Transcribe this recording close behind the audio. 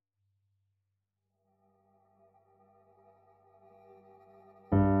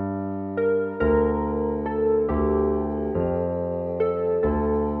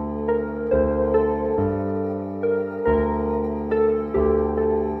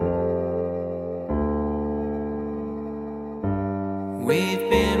We've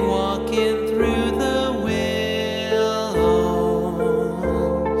been walking through the willows,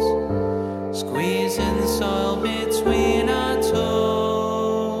 squeezing the soil between our toes.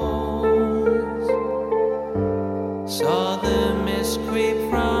 Saw the mist creep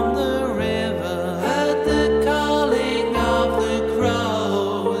from the river, heard the calling of the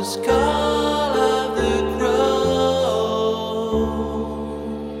crows, call of the crows.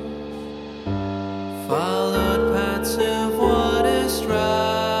 Followed paths of water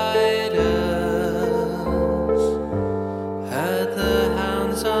striders, heard the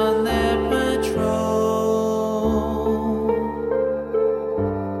hounds on their patrol,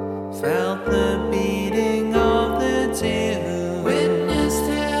 felt the